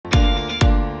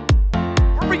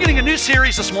we're beginning a new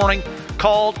series this morning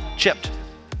called Chipped.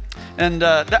 And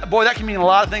that can mean a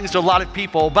lot of things to a lot of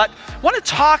people, but I want to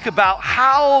talk about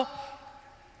how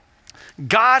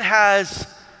God has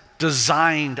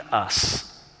designed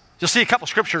us. You'll see a couple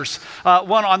scriptures.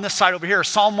 One on this side over here,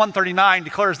 Psalm 139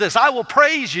 declares this: I will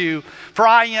praise you, for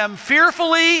I am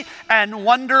fearfully and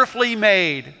wonderfully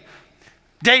made.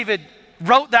 David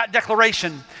wrote that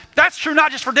declaration. That's true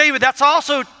not just for David, that's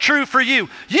also true for you.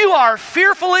 You are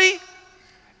fearfully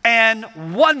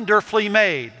and wonderfully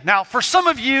made. Now, for some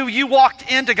of you, you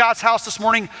walked into God's house this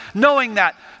morning knowing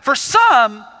that. For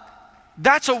some,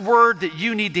 that's a word that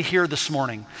you need to hear this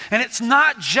morning. And it's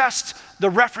not just the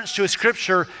reference to a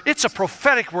scripture, it's a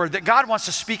prophetic word that God wants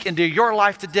to speak into your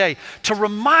life today to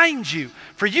remind you,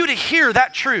 for you to hear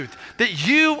that truth, that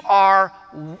you are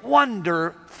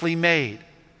wonderfully made.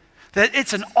 That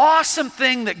it's an awesome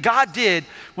thing that God did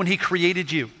when He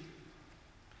created you.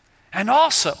 And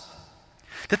also,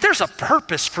 that there's a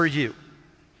purpose for you.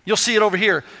 You'll see it over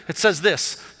here. It says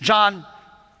this, John's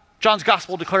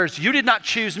gospel declares, you did not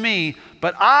choose me,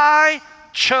 but I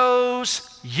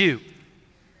chose you.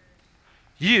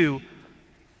 You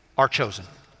are chosen.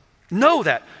 Know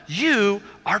that. You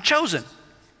are chosen.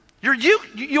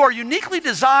 You are uniquely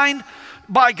designed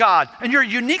by God, and you're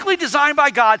uniquely designed by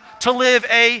God to live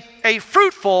a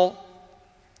fruitful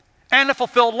and a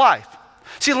fulfilled life.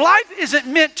 See, life isn't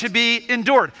meant to be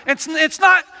endured. It's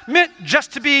not meant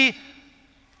just to be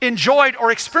enjoyed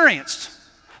or experienced.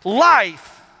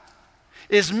 Life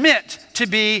is meant to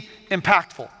be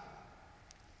impactful,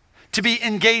 to be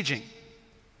engaging,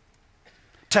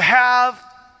 to have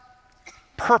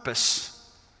purpose,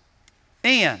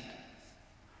 and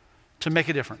to make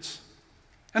a difference.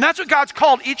 And that's what God's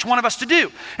called each one of us to do.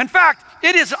 In fact,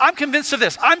 I'm convinced of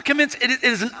this. I'm convinced it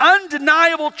is an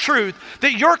undeniable truth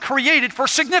that you're created for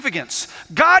significance.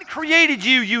 God created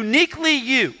you uniquely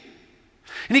you.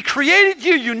 And He created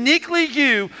you uniquely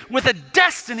you with a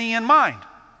destiny in mind.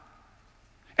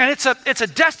 And it's a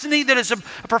destiny that is a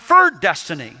preferred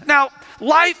destiny. Now,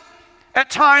 life at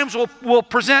times will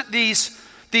present these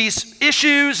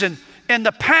issues, and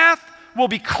the path will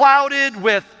be clouded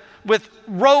with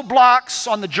roadblocks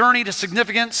on the journey to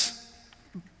significance.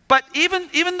 But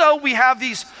even though we have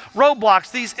these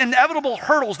roadblocks, these inevitable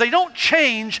hurdles, they don't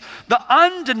change the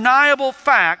undeniable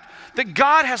fact that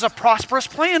God has a prosperous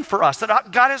plan for us,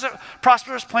 that God has a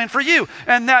prosperous plan for you,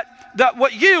 and that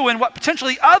what you and what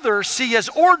potentially others see as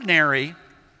ordinary,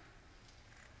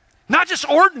 not just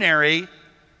ordinary,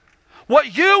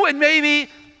 what you and maybe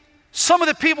some of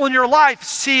the people in your life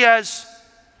see as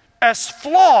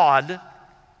flawed,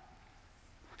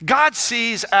 God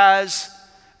sees as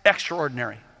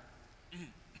extraordinary.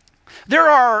 There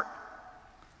are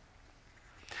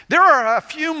a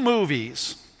few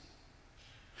movies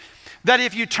that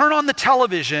if you turn on the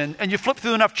television and you flip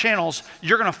through enough channels,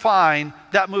 you're going to find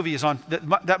that movie's on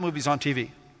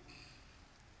TV.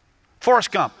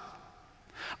 Forrest Gump.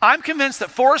 I'm convinced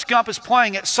that Forrest Gump is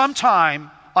playing at some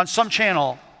time on some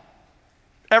channel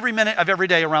every minute of every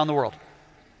day around the world.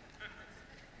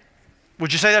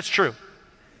 Would you say that's true?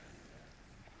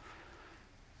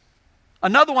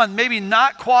 Another one, maybe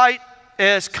not quite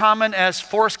as common as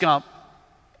Forrest Gump,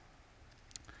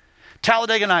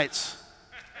 Talladega Nights.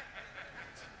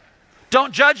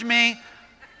 Don't judge me.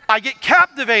 I get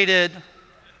captivated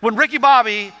when Ricky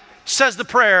Bobby says the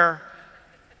prayer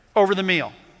over the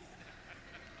meal.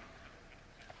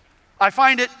 I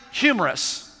find it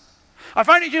humorous.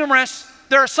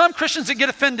 There are some Christians that get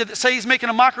offended that say he's making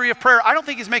a mockery of prayer. I don't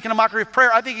think he's making a mockery of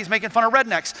prayer. I think he's making fun of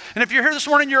rednecks. And if you're here this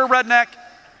morning, you're a redneck,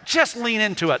 just lean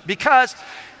into it, because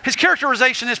his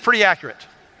characterization is pretty accurate.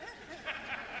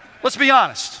 Let's be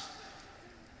honest.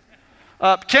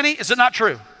 Kenny, is it not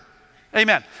true?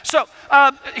 Amen. So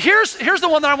here's the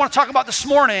one that I want to talk about this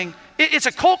morning. It's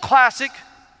a cult classic.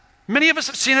 Many of us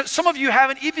have seen it. Some of you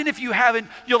haven't. Even if you haven't,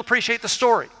 you'll appreciate the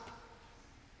story.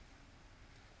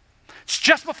 It's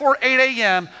just before 8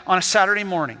 a.m. on a Saturday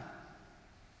morning.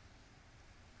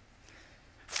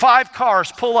 5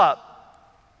 cars pull up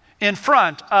in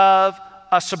front of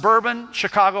a suburban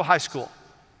Chicago high school.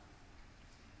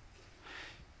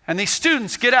 And these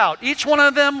students get out, each one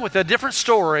of them with a different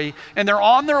story, and they're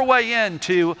on their way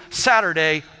into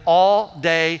Saturday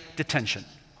all-day detention.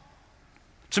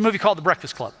 It's a movie called The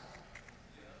Breakfast Club.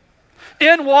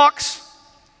 In walks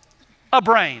a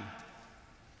brain.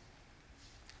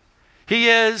 He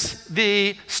is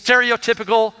the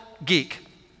stereotypical geek.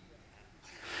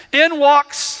 In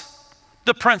walks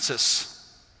the princess.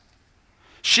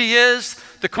 She is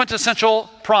the quintessential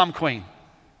prom queen.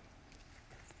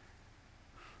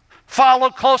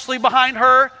 Followed closely behind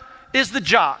her is the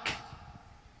jock.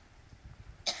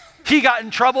 he got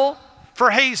in trouble for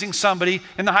hazing somebody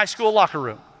in the high school locker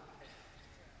room.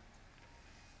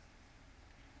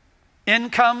 In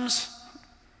comes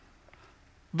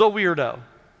the weirdo,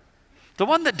 the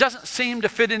one that doesn't seem to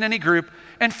fit in any group,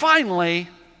 and finally,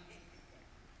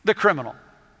 the criminal.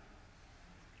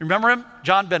 Remember him?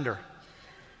 John Bender.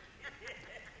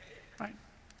 Right?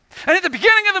 And at the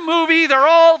beginning of the movie, they're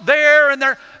all there and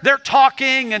they're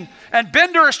talking, and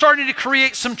Bender is starting to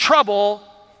create some trouble.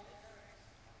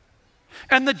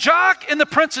 And the jock and the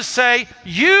princess say,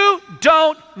 "You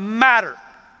don't matter.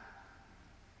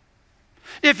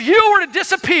 If you were to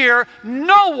disappear,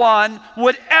 no one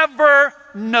would ever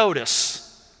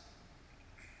notice."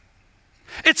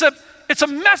 It's a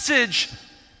message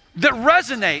that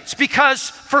resonates because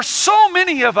for so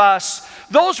many of us,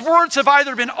 those words have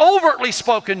either been overtly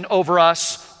spoken over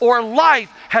us or life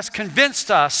has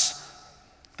convinced us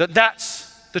that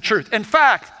that's the truth. In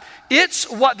fact, it's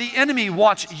what the enemy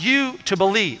wants you to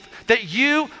believe. That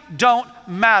you don't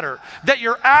matter, that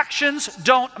your actions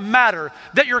don't matter,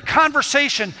 that your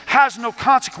conversation has no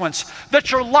consequence,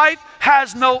 that your life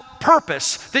has no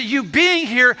purpose, that you being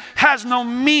here has no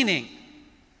meaning.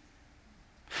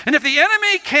 And if the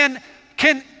enemy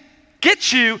can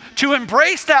get you to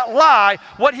embrace that lie,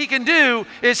 what he can do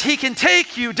is he can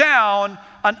take you down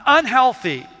an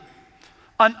unhealthy,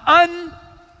 an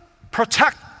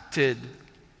unprotected,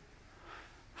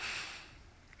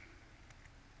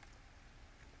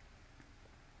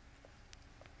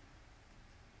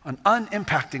 an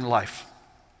unimpacting life.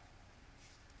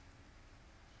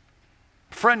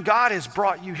 Friend, God has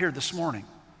brought you here this morning.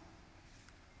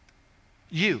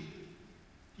 You.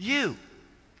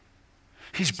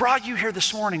 He's brought you here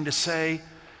this morning to say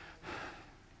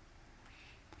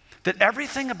that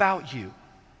everything about you,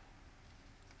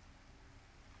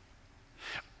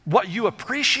 what you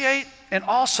appreciate and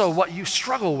also what you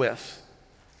struggle with,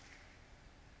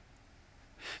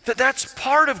 that's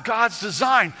part of God's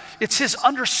design. It's his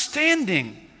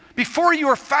understanding. Before you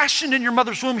were fashioned in your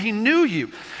mother's womb, he knew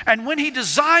you. And when he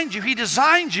designed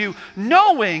you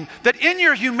knowing that in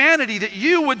your humanity that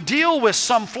you would deal with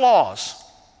some flaws.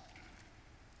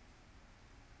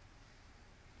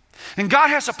 And God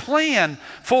has a plan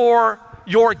for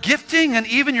your gifting and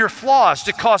even your flaws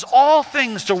to cause all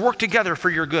things to work together for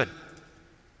your good.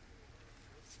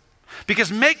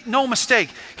 Because make no mistake,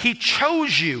 he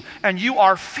chose you and you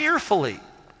are fearfully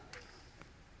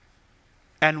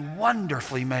and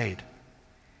wonderfully made.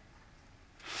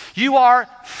 You are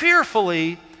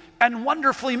fearfully and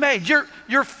wonderfully made.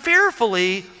 You're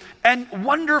fearfully and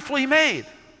wonderfully made.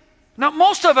 Now,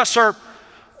 most of us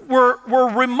we're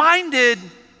reminded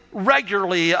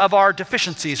regularly of our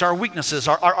deficiencies, our weaknesses,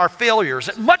 our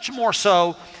failures, much more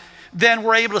so than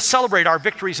we're able to celebrate our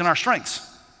victories and our strengths.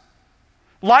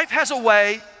 Life has a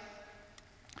way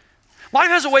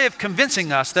of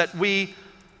convincing us that we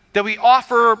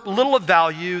offer little of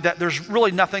value, that there's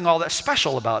really nothing all that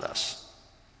special about us.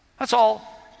 That's all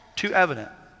too evident.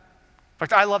 In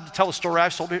fact, I love to tell the story.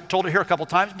 I've told it here a couple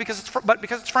times because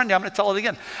it's friendly. I'm going to tell it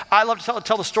again. I love to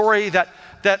tell the story that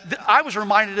I was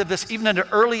reminded of this even at an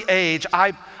early age.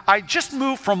 I just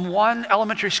moved from one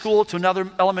elementary school to another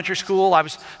elementary school. I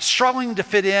was struggling to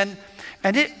fit in,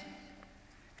 and it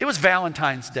was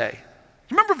Valentine's Day.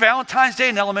 Remember Valentine's Day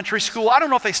in elementary school? I don't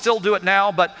know if they still do it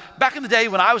now, but back in the day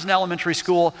when I was in elementary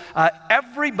school,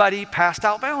 everybody passed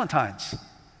out Valentines.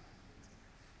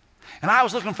 And I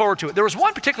was looking forward to it. There was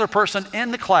one particular person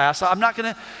in the class. I'm not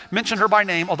going to mention her by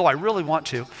name, although I really want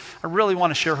to. I really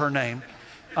want to share her name.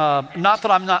 Not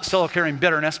that I'm not still carrying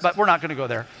bitterness, but we're not going to go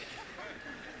there.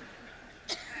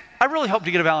 I really hope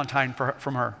to get a Valentine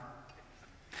from her.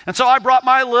 And so I brought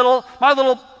my little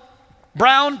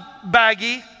brown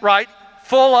baggie, right,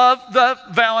 full of the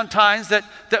Valentines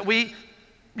that we,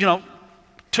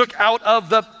 took out of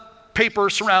the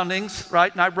paper surroundings,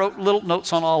 right? And I wrote little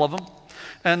notes on all of them.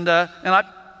 And I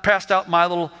passed out my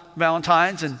little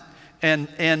Valentines,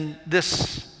 and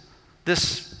this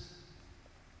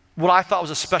what I thought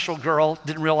was a special girl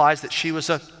didn't realize that she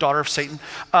was a daughter of Satan.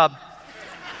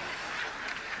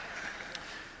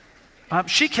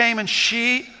 She came and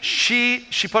she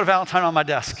put a Valentine on my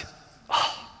desk.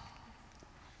 Oh.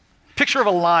 Picture of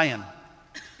a lion.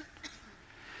 And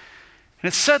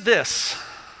it said this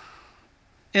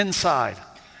inside.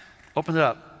 Opened it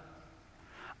up.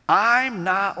 I'm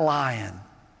not lying.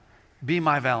 Be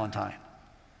my Valentine.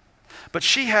 But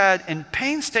she had, in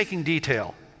painstaking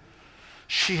detail,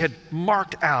 she had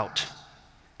marked out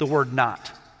the word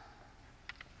not.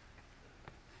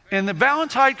 And the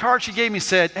Valentine card she gave me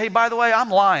said, hey, by the way, I'm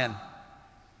lying.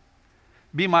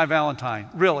 Be my Valentine.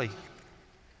 Really?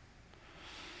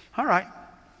 All right,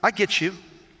 I get you.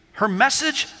 Her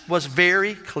message was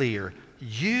very clear.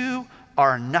 You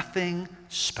are nothing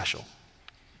special.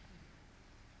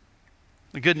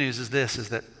 The good news is this, is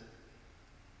that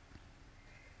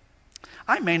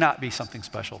I may not be something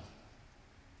special,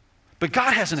 but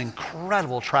God has an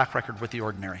incredible track record with the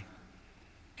ordinary.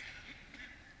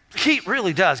 He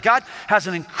really does. God has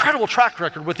an incredible track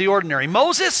record with the ordinary.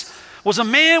 Moses was a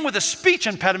man with a speech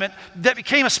impediment that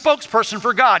became a spokesperson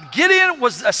for God. Gideon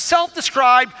was a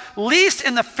self-described least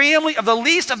in the family of the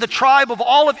least of the tribe of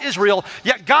all of Israel,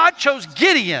 yet God chose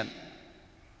Gideon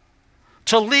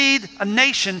to lead a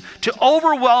nation to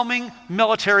overwhelming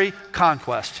military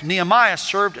conquest. Nehemiah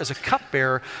served as a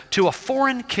cupbearer to a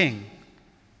foreign king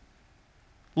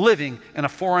living in a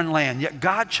foreign land, yet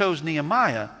God chose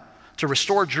Nehemiah to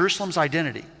restore Jerusalem's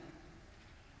identity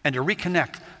and to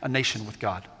reconnect a nation with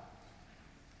God.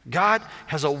 God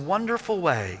has a wonderful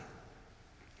way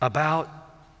about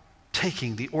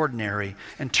taking the ordinary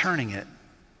and turning it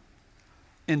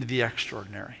into the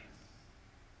extraordinary.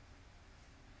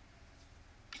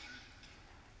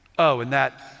 Oh, and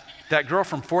that girl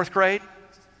from 4th grade,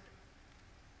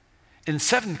 in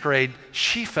 7th grade,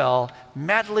 she fell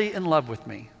madly in love with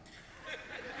me.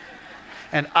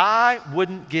 And I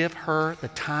wouldn't give her the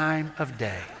time of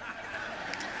day.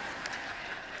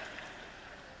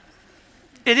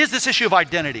 It is this issue of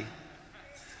identity.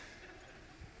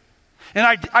 And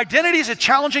identity is a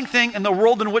challenging thing in the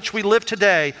world in which we live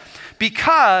today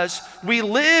because we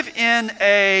live in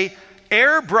a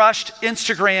airbrushed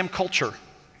Instagram culture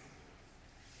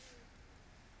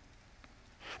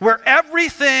where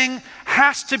everything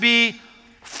has to be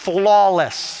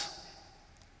flawless.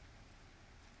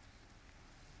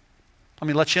 Let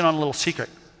me let you in on a little secret.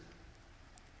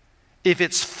 If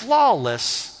it's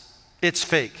flawless, it's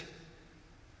fake.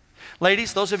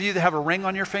 Ladies, those of you that have a ring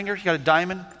on your finger, you got a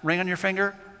diamond ring on your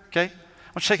finger, okay? I want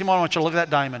you to take a moment, I want you to look at that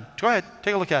diamond. Go ahead,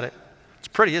 take a look at it. It's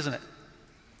pretty, isn't it?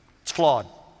 It's flawed.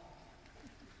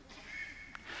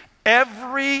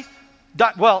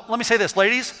 Well, let me say this,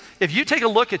 ladies, if you take a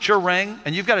look at your ring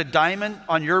and you've got a diamond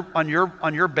on your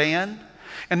band,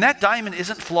 and that diamond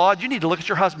isn't flawed, you need to look at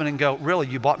your husband and go, really,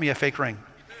 you bought me a fake ring.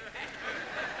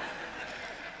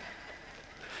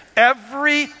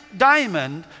 Every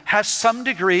diamond has some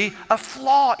degree of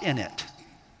flaw in it.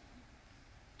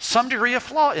 Some degree of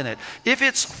flaw in it. If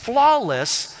it's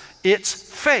flawless, it's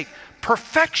fake.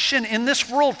 Perfection in this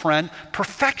world, friend,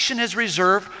 perfection is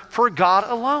reserved for God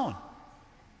alone.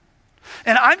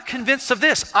 And I'm convinced of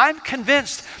this. I'm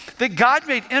convinced that God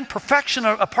made imperfection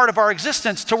a part of our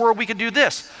existence to where we can do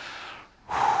this.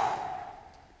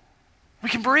 We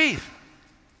can breathe.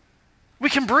 We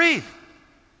can breathe.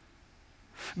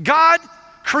 God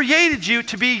created you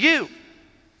to be you,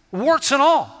 warts and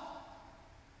all.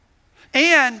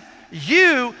 And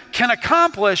you can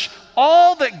accomplish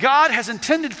all that God has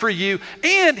intended for you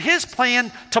and His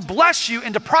plan to bless you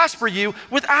and to prosper you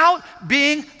without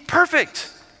being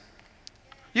perfect.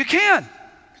 You can.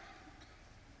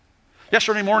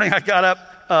 Yesterday morning, I got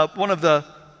up. One of the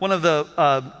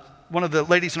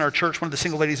ladies in our church, one of the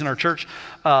single ladies in our church,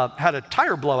 had a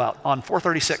tire blowout on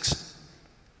 436.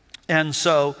 And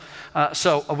so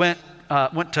I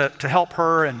went to help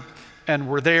her, and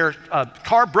we're there.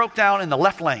 Car broke down in the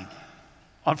left lane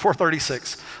on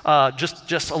 436,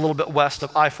 just a little bit west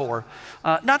of I-4.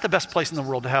 Not the best place in the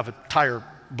world to have a tire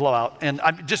blowout, and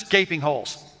I'm just gaping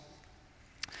holes.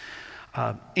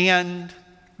 And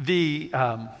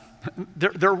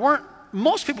there weren't.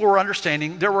 Most people were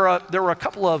understanding. There were a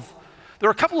couple of.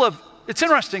 It's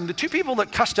interesting. The two people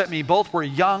that cussed at me both were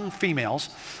young females.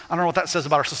 I don't know what that says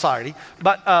about our society,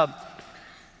 but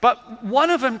one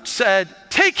of them said,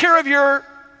 "Take care of your."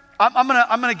 I'm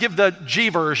gonna give the G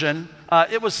version.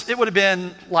 It would have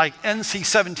been like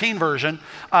NC-17 version.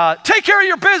 Take care of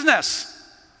your business.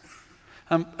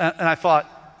 And I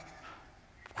thought,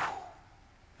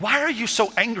 why are you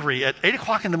so angry at 8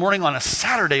 o'clock in the morning on a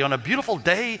Saturday on a beautiful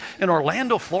day in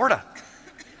Orlando, Florida?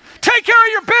 Take care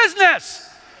of your business.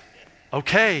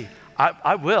 Okay,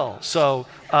 I will. So,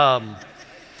 and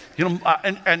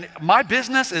my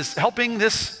business is helping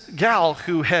this gal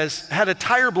who has had a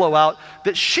tire blowout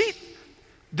that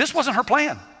this wasn't her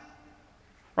plan,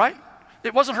 right?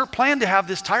 It wasn't her plan to have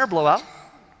this tire blowout.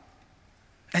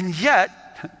 And yet,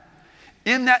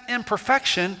 in that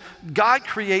imperfection, God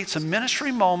creates a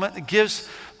ministry moment that gives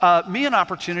me an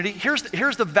opportunity. Here's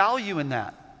the value in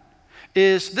that.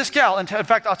 Is this gal, in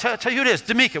fact, I'll tell you who it is.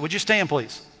 D'Amica, would you stand,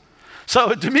 please?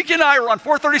 So D'Amica and I were on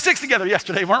 436 together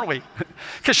yesterday, weren't we?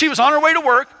 Because she was on her way to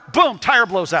work, boom, tire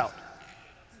blows out.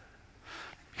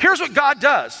 Here's what God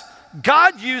does.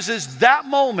 God uses that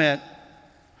moment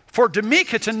for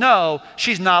D'Amica to know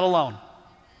she's not alone.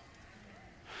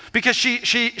 because she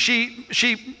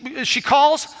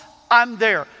calls, I'm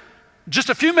there. Just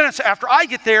a few minutes after I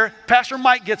get there, Pastor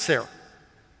Mike gets there.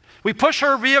 We push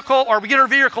her vehicle, or we get her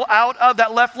vehicle out of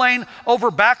that left lane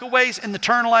over back a ways in the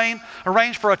turn lane,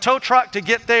 arrange for a tow truck to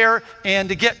get there and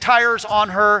to get tires on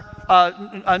her,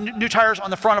 new tires on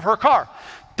the front of her car.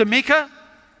 D'Amica,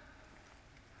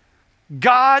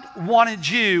 God wanted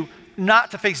you not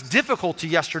to face difficulty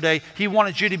yesterday. He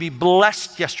wanted you to be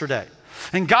blessed yesterday.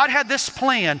 And God had this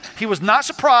plan. He was not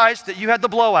surprised that you had the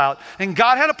blowout. And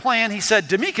God had a plan. He said,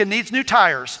 D'Amica needs new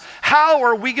tires. How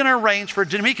are we going to arrange for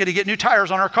D'Amica to get new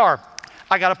tires on her car?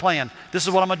 I got a plan. This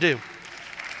is what I'm going to do.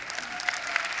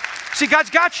 See, God's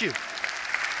got you.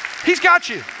 He's got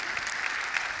you.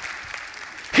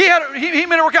 He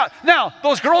made it work out. Now,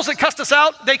 those girls that cussed us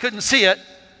out, they couldn't see it.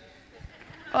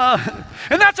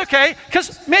 And that's okay,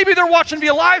 because maybe they're watching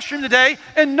via live stream today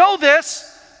and know this.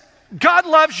 God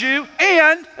loves you,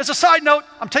 and as a side note,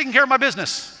 I'm taking care of my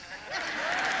business.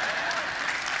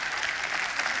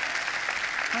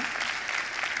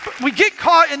 We get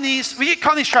caught in these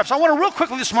traps. I want to real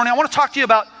quickly this morning, I want to talk to you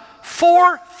about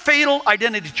 4 fatal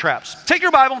identity traps. Take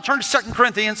your Bible and turn to 2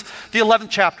 Corinthians, the 11th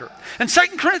chapter. In 2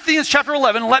 Corinthians chapter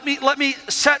 11, let me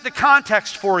set the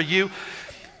context for you.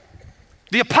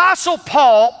 The Apostle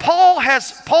Paul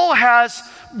has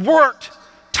worked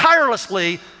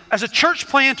tirelessly as a church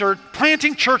planter,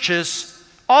 planting churches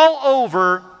all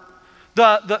over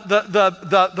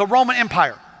the Roman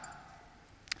Empire.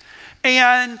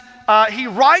 And he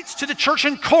writes to the church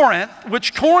in Corinth,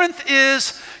 which Corinth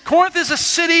is a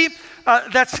city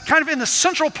that's kind of in the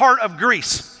central part of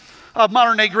Greece, of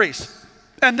modern day Greece.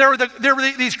 And there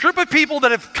were these group of people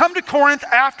that have come to Corinth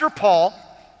after Paul.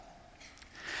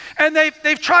 And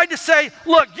they've tried to say,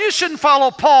 look, you shouldn't follow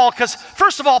Paul because,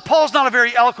 first of all, Paul's not a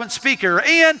very eloquent speaker,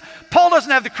 and Paul doesn't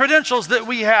have the credentials that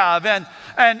we have, and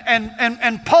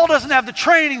Paul doesn't have the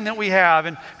training that we have,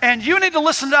 and you need to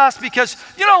listen to us because,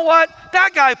 you know what,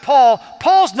 that guy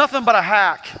Paul's nothing but a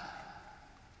hack.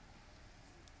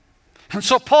 And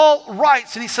so Paul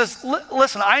writes and he says,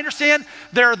 listen, I understand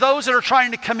there are those that are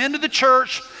trying to come into the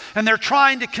church and they're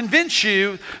trying to convince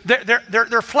you,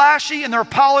 they're flashy and they're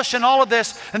polished and all of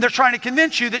this, and they're trying to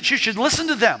convince you that you should listen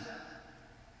to them.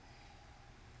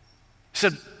 He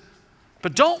said,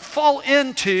 but don't fall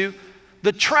into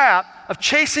the trap of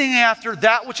chasing after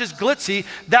that which is glitzy,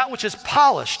 that which is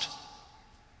polished.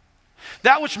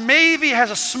 That which maybe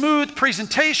has a smooth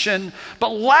presentation, but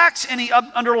lacks any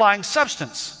underlying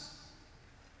substance.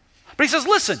 But he says,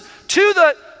 listen, to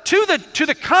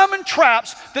the common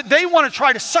traps that they want to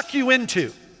try to suck you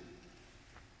into.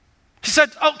 He said,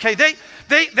 okay,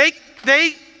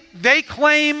 they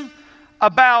claim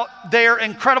about their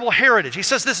incredible heritage. He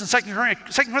says this in 2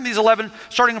 Corinthians 11,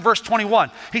 starting in verse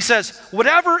 21. He says,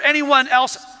 whatever anyone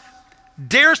else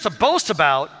dares to boast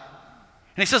about,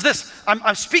 and he says this,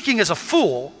 I'm speaking as a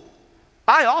fool,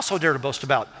 I also dare to boast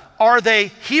about. Are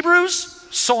they Hebrews?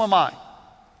 So am I.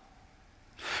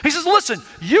 He says, listen,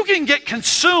 you can get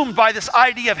consumed by this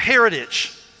idea of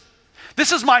heritage.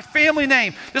 This is my family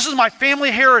name. This is my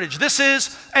family heritage. This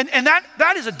is, and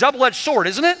that is a double-edged sword,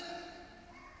 isn't it?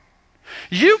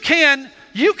 You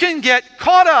can get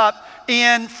caught up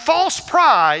in false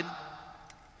pride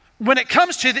when it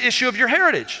comes to the issue of your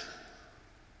heritage.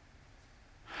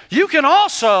 You can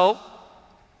also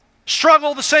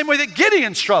struggle the same way that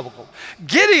Gideon struggled.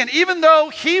 Gideon, even though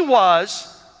he was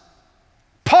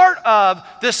part of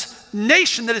this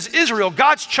nation that is Israel,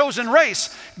 God's chosen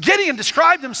race, Gideon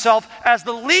described himself as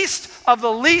the least of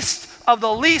the least of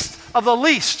the least of the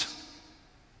least.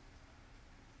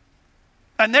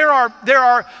 And there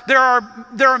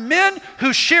are men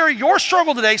who share your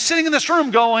struggle today, sitting in this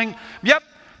room going, yep,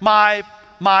 my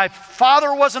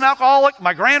father was an alcoholic,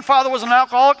 my grandfather was an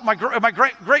alcoholic, my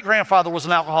great-grandfather was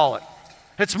an alcoholic.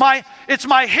 It's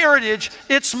my heritage,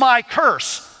 it's my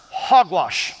curse.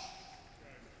 Hogwash.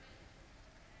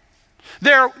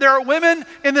 There are women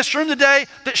in this room today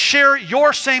that share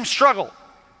your same struggle.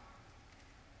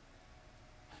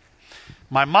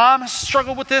 My mom has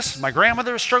struggled with this. My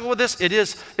grandmother has struggled with this.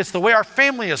 It's the way our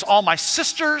family is. All my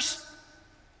sisters.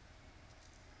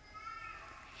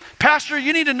 Pastor,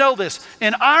 you need to know this.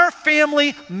 In our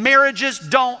family, marriages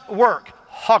don't work.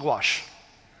 Hogwash.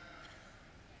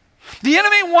 The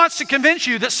enemy wants to convince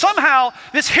you that somehow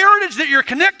this heritage that you're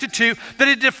connected to, that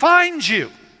it defines you.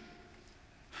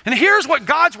 And here's what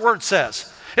God's word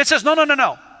says. It says,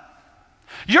 no.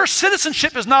 Your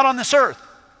citizenship is not on this earth.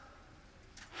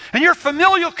 And your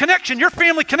familial connection, your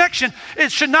family connection,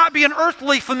 it should not be an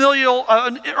earthly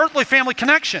family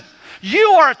connection.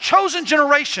 You are a chosen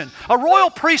generation, a royal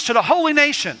priesthood, a holy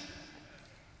nation,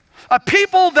 a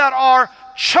people that are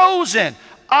chosen.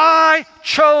 I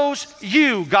chose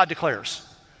you, God declares.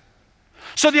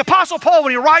 So the Apostle Paul,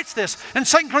 when he writes this in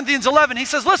 2 Corinthians 11, he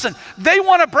says, listen, they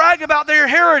want to brag about their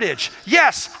heritage.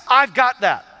 Yes, I've got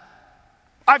that.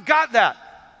 I've got that.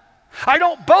 I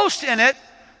don't boast in it,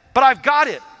 but I've got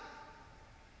it.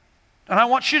 And I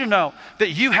want you to know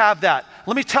that you have that.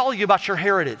 Let me tell you about your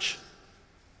heritage.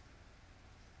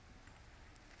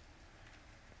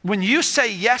 When you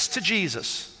say yes to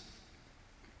Jesus,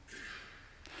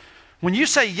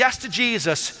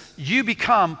 you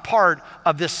become part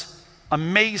of this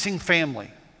amazing family.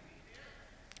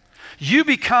 You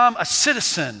become a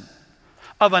citizen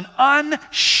of an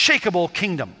unshakable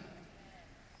kingdom.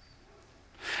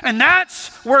 And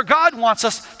that's where God wants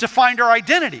us to find our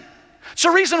identity. It's the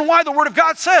reason why the Word of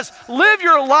God says, live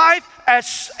your life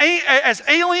as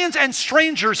aliens and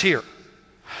strangers here,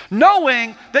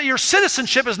 knowing that your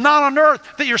citizenship is not on earth,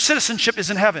 that your citizenship is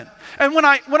in heaven. And when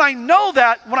I know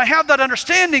that, when I have that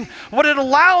understanding, what it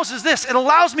allows is this. It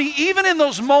allows me, even in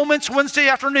those moments Wednesday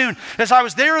afternoon, as I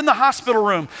was there in the hospital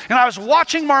room, and I was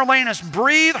watching Marlenis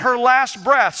breathe her last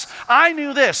breaths, I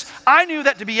knew this. I knew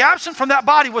that to be absent from that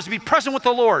body was to be present with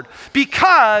the Lord,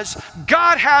 because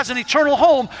God has an eternal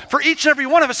home for each and every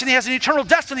one of us, and He has an eternal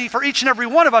destiny for each and every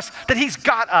one of us, that He's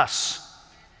got us.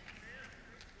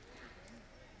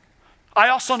 I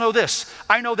also know this.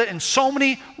 I know that in so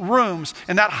many rooms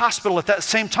in that hospital at that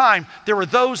same time, there were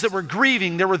those that were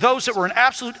grieving. There were those that were in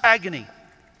absolute agony,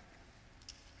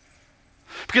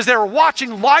 because they were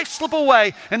watching life slip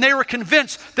away and they were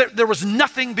convinced that there was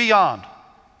nothing beyond.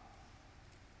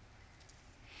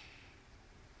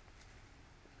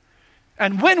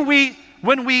 And when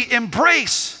we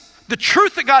embrace the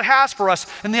truth that God has for us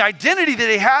and the identity that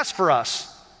He has for us,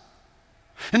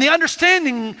 and the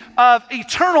understanding of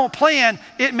eternal plan,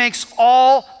 it makes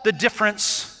all the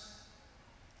difference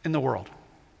in the world.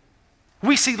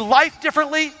 We see life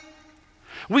differently.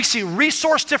 We see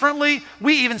resource differently.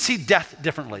 We even see death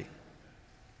differently.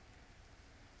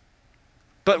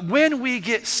 But when we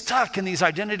get stuck in these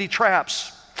identity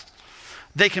traps,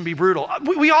 they can be brutal.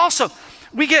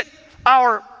 We get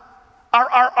our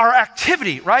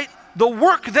activity, right? The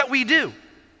work that we do.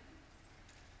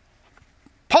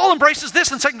 Paul embraces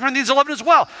this in 2 Corinthians 11 as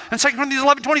well. In 2 Corinthians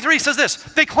 11:23, he says this: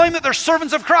 they claim that they're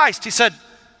servants of Christ. He said,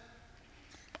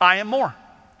 I am more.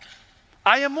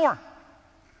 I am more.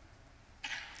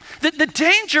 The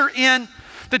danger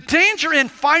in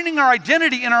finding our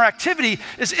identity in our activity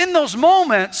is in those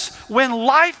moments when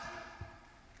life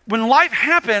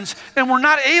happens and we're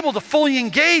not able to fully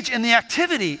engage in the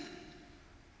activity.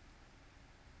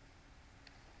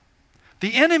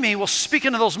 The enemy will speak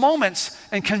into those moments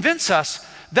and convince us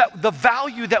that the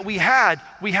value that we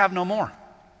have no more.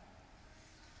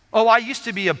 Oh, I used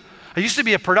to be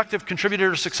a productive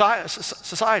contributor to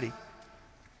society.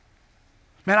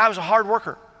 Man, I was a hard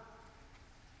worker.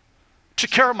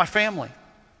 Took care of my family.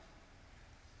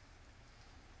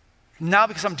 Now,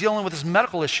 because I'm dealing with this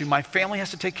medical issue, my family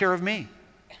has to take care of me.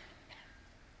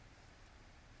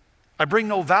 I bring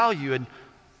no value, and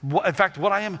in fact,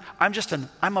 what I am,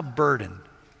 I'm a burden.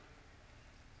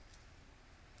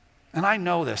 And I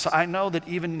know this. I know that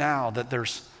even now that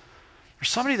there's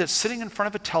somebody that's sitting in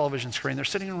front of a television screen, they're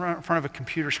sitting in front of a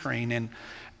computer screen,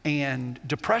 and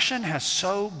depression has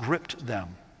so gripped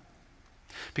them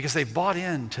because they've bought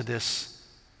into this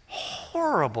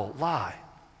horrible lie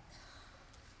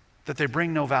that they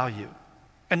bring no value.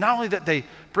 And not only that they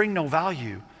bring no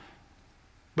value,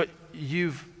 but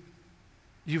you've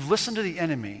listened to the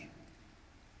enemy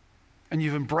and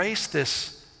you've embraced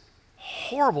this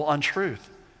horrible untruth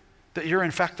that you're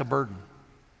in fact a burden.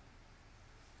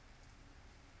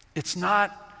 It's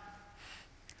not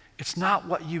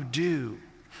what you do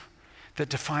that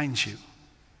defines you.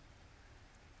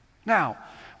 Now,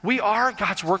 we are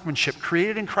God's workmanship,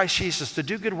 created in Christ Jesus to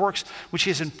do good works which He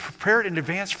has prepared in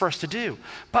advance for us to do.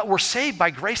 But we're saved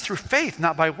by grace through faith,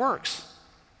 not by works.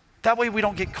 That way we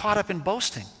don't get caught up in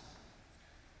boasting.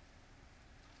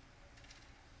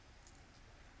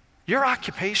 Your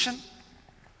occupation,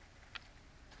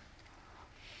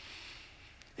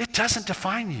 it doesn't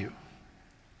define you.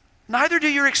 Neither do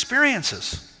your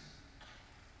experiences.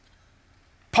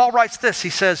 Paul writes this. He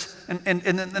says, in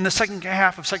the second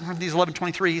half of 2 Corinthians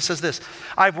 11:23, he says this: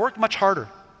 I've worked much harder.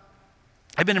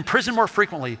 I've been in prison more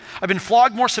frequently. I've been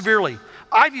flogged more severely.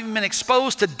 I've even been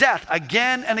exposed to death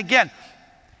again and again.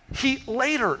 He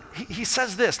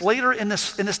says this, later in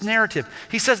this narrative,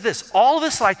 he says this: all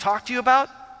this that I talked to you about,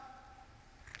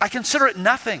 I consider it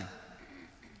nothing.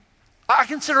 I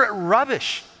consider it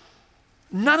rubbish.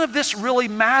 None of this really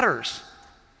matters.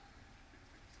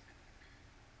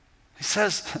 He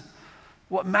says,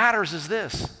 What matters is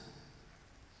this,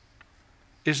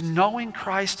 is knowing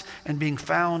Christ and being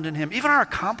found in him. Even our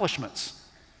accomplishments,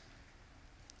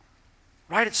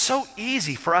 right? It's so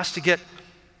easy for us to get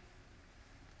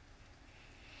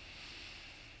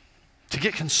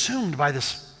consumed by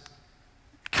this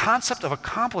concept of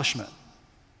accomplishment.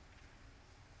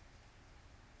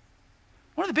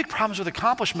 One of the big problems with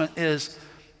accomplishment is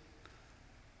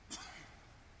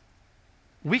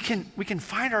we can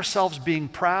find ourselves being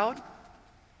proud,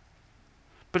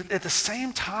 but at the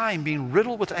same time being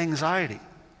riddled with anxiety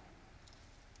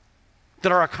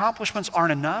that our accomplishments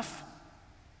aren't enough,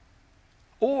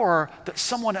 or that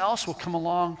someone else will come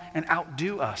along and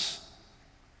outdo us.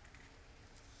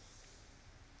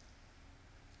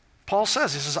 Paul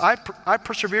says, he says, I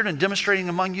persevered in demonstrating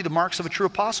among you the marks of a true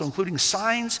apostle, including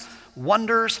signs,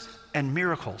 wonders, and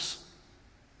miracles.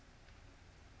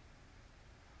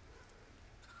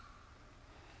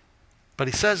 But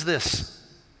he says this,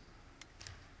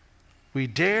 we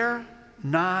dare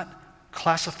not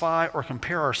classify or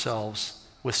compare ourselves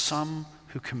with some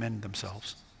who commend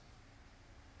themselves.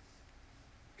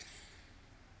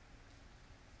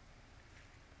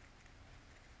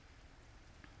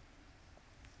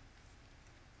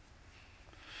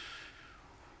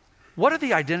 What are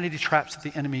the identity traps that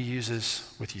the enemy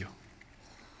uses with you?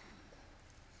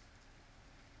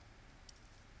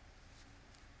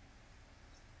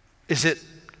 Is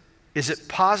it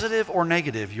positive or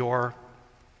negative, your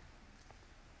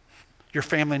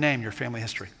family name, your family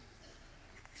history?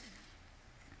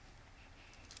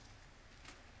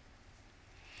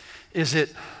 Is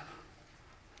it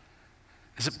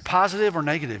positive or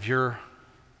negative, your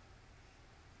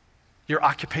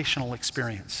occupational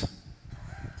experience?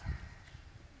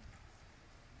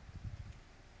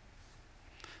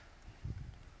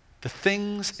 The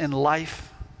things in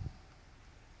life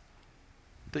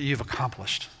that you've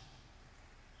accomplished.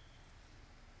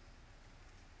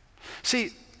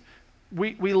 See,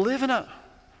 we live in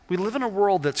a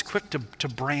world that's quick to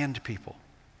brand people.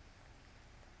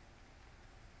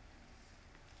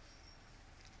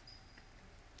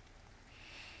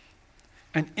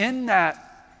 And in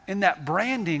that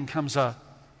branding comes a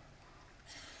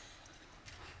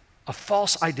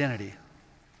false identity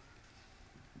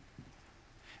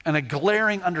and a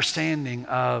glaring understanding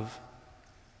of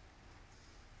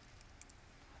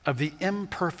the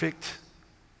imperfect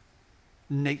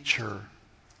nature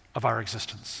of our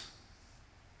existence.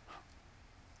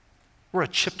 We're a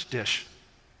chipped dish.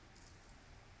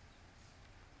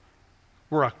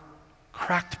 We're a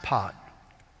cracked pot.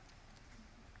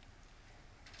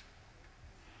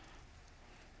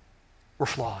 We're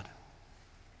flawed.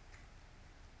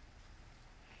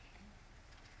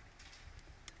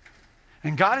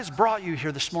 And God has brought you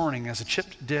here this morning as a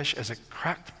chipped dish, as a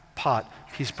cracked pot.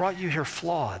 He's brought you here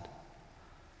flawed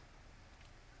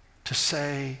to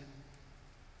say,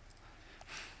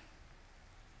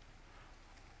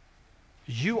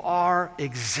 you are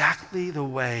exactly the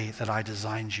way that I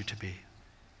designed you to be.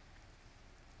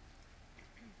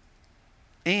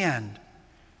 And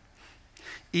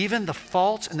even the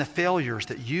faults and the failures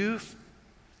that you've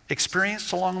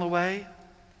experienced along the way,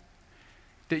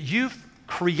 that you've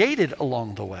created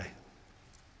along the way,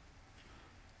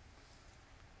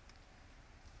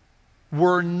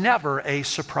 were never a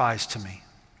surprise to me.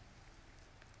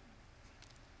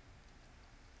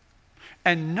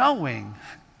 And knowing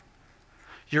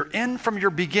you're in from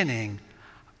your beginning,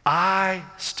 I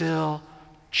still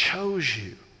chose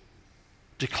you,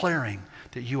 declaring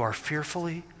that you are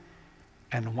fearfully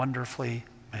and wonderfully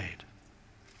made.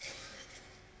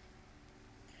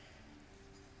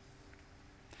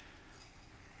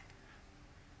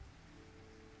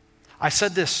 I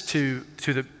said this to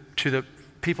the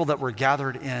people that were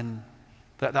gathered in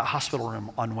that hospital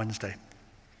room on Wednesday.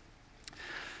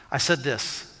 I said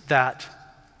this, that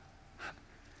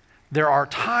there are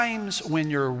times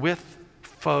when you're with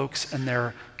folks and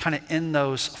they're kind of in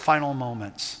those final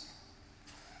moments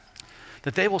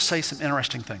that they will say some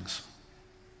interesting things.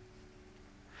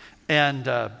 And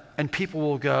people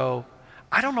will go,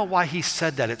 I don't know why he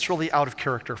said that. It's really out of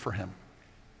character for him.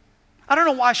 I don't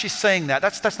know why she's saying that.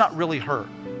 That's not really her.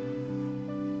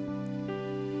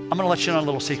 I'm going to let you in on a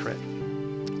little secret.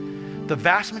 The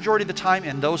vast majority of the time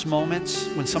in those moments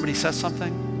when somebody says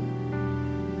something,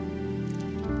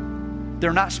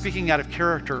 they're not speaking out of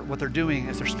character. What they're doing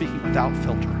is they're speaking without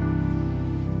filter.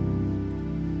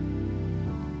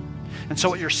 And so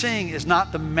what you're seeing is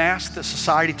not the mask that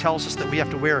society tells us that we have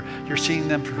to wear. You're seeing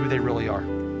them for who they really are.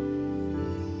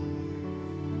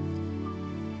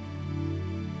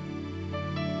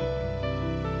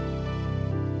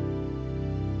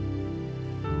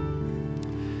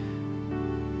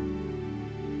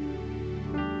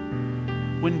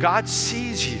 when God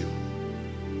sees you,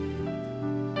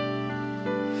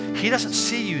 He doesn't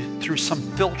see you through some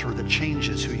filter that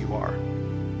changes who you are.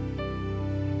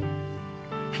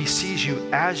 He sees you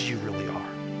as you really are.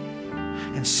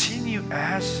 And seeing you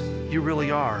as you really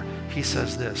are, He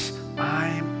says this,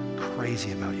 I'm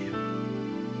crazy about you.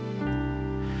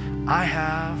 I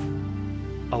have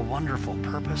a wonderful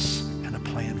purpose and a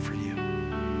plan for you.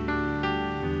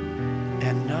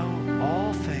 And know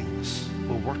all things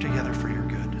will work together for your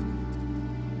good.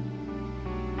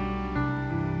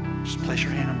 Just place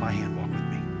your hand on my hand, walk with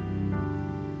me.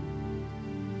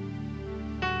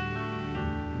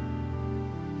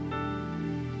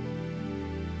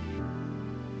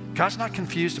 God's not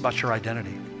confused about your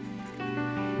identity.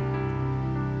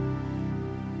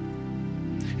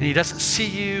 And He doesn't see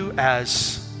you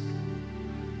as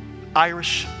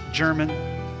Irish, German,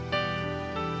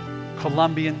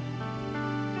 Colombian,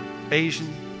 Asian,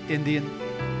 Indian,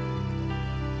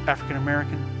 African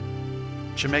American,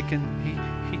 Jamaican.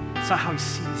 It's not how He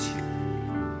sees you.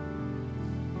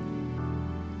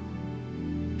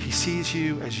 He sees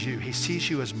you as you. He sees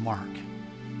you as Mark.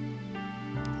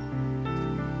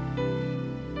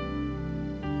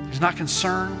 He's not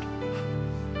concerned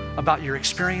about your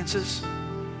experiences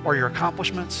or your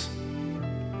accomplishments.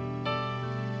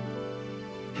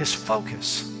 His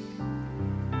focus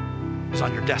is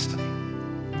on your destiny.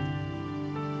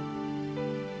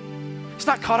 He's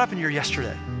not caught up in your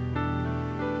yesterday.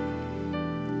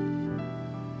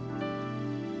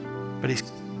 But He's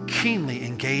keenly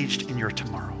engaged in your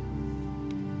tomorrow.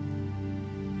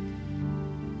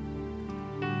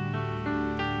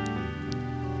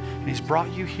 And He's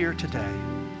brought you here today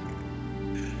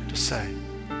to say,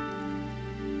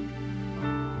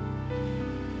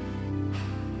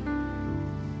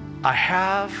 I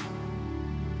have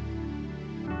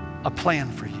a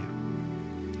plan for you.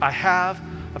 I have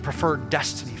a preferred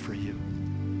destiny for you.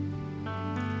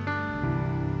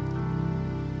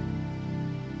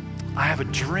 I have a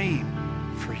dream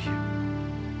for you.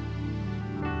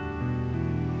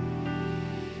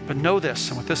 But know this,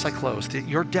 and with this I close, that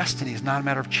your destiny is not a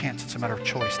matter of chance, it's a matter of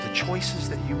choice. The choices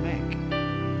that you make.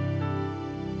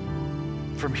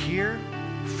 From here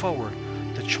forward,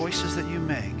 the choices that you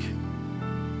make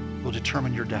will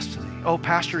determine your destiny. Oh,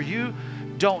 Pastor, you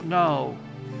don't know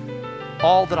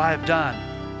all that I have done.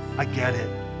 I get it.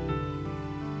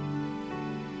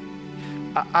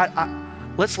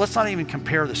 Let's not even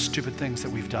compare the stupid things that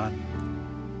we've done.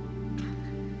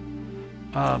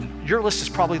 Your list is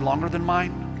probably longer than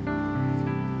mine.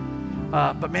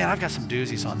 But man, I've got some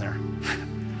doozies on there.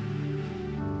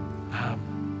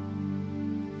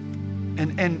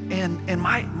 And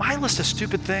my list of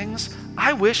stupid things,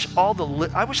 I wish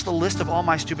the list of all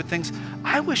my stupid things,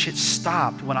 I wish it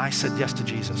stopped when I said yes to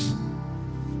Jesus.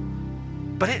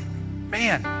 But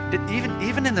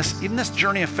even in this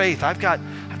journey of faith, I've got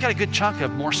a good chunk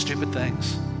of more stupid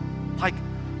things, like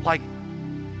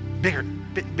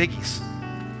biggies.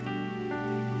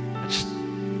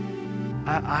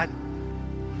 I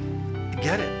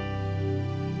get it.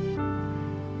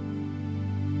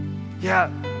 Yeah,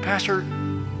 Pastor,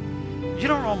 you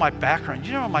don't know my background.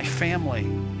 You don't know my family.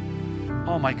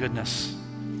 Oh my goodness.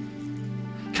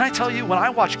 Can I tell you, when I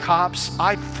watch Cops,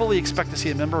 I fully expect to see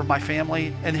a member of my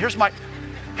family. And here's my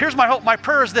hope. My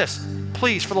prayer is this.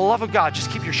 Please, for the love of God,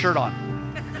 just keep your shirt on.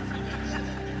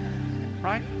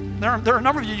 Right? There are a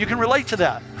number of you can relate to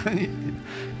that.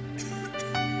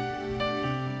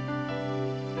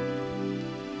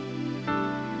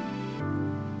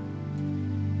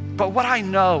 But what I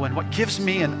know and what gives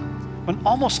me an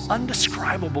almost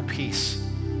undescribable peace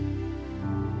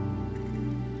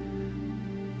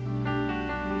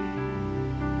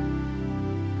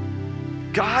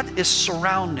God is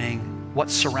surrounding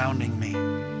what's surrounding me.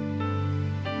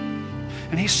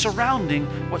 And He's surrounding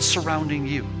what's surrounding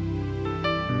you.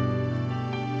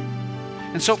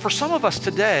 And so for some of us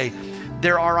today,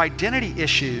 there are identity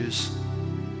issues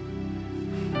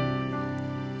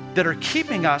that are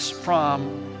keeping us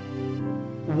from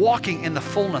walking in the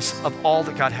fullness of all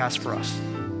that God has for us.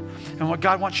 And what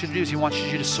God wants you to do is He wants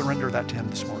you to surrender that to Him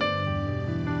this morning.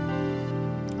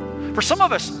 For some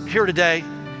of us here today,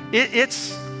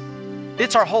 it's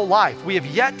our whole life. We have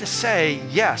yet to say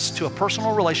yes to a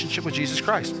personal relationship with Jesus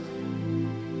Christ.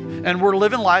 And we're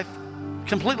living life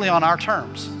completely on our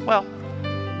terms. Well,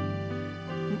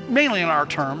 mainly on our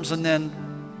terms, and then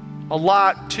a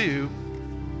lot too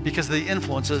because of the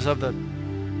influences of the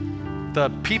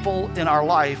people in our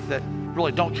life that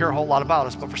really don't care a whole lot about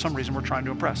us, but for some reason we're trying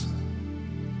to impress.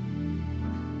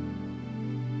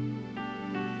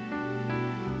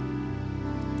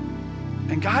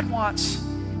 And God wants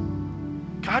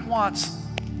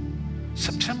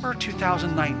September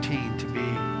 2019 to be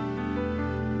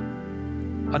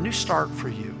a new start for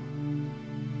you.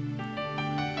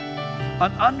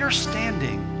 An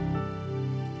understanding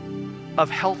of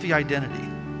healthy identity.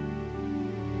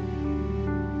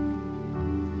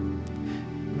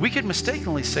 We could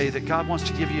mistakenly say that God wants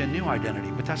to give you a new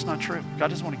identity, but that's not true. God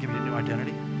doesn't want to give you a new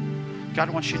identity. God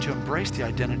wants you to embrace the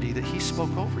identity that He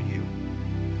spoke over you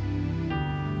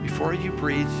before you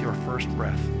breathed your first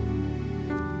breath.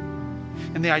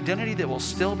 And the identity that will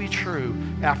still be true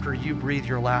after you breathe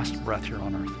your last breath here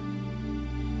on earth.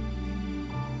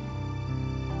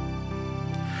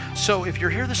 So if you're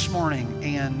here this morning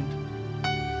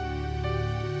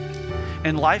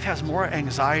and life has more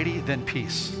anxiety than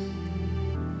peace,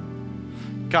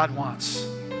 God wants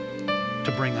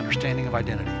to bring understanding of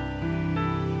identity.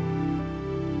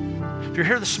 If you're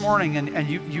here this morning and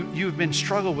you've been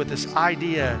struggling with this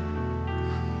idea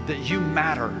that you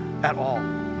matter at all,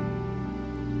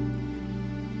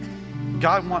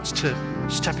 God wants to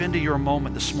step into your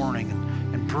moment this morning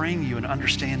and bring you an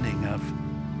understanding of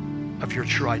your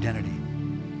true identity.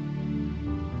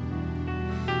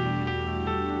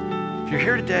 If you're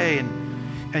here today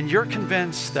and you're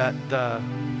convinced that the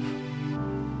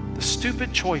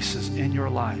stupid choices in your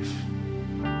life,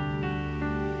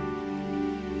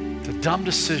 the dumb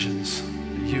decisions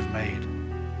that you've made,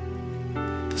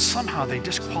 that somehow they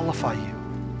disqualify you,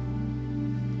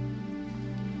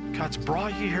 God's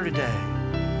brought you here today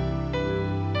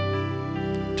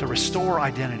to restore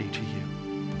identity to you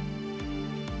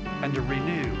and to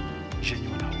renew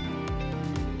genuine hope.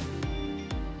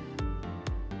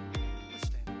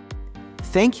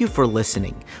 Thank you for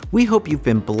listening. We hope you've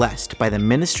been blessed by the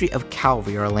ministry of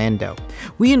Calvary Orlando.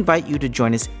 We invite you to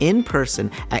join us in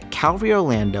person at Calvary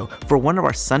Orlando for one of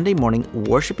our Sunday morning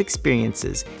worship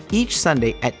experiences each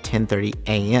Sunday at 10:30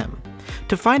 a.m.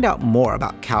 To find out more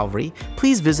about Calvary,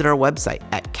 please visit our website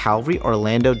at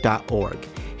calvaryorlando.org.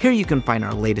 Here you can find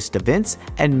our latest events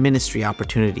and ministry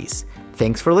opportunities.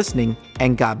 Thanks for listening,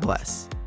 and God bless.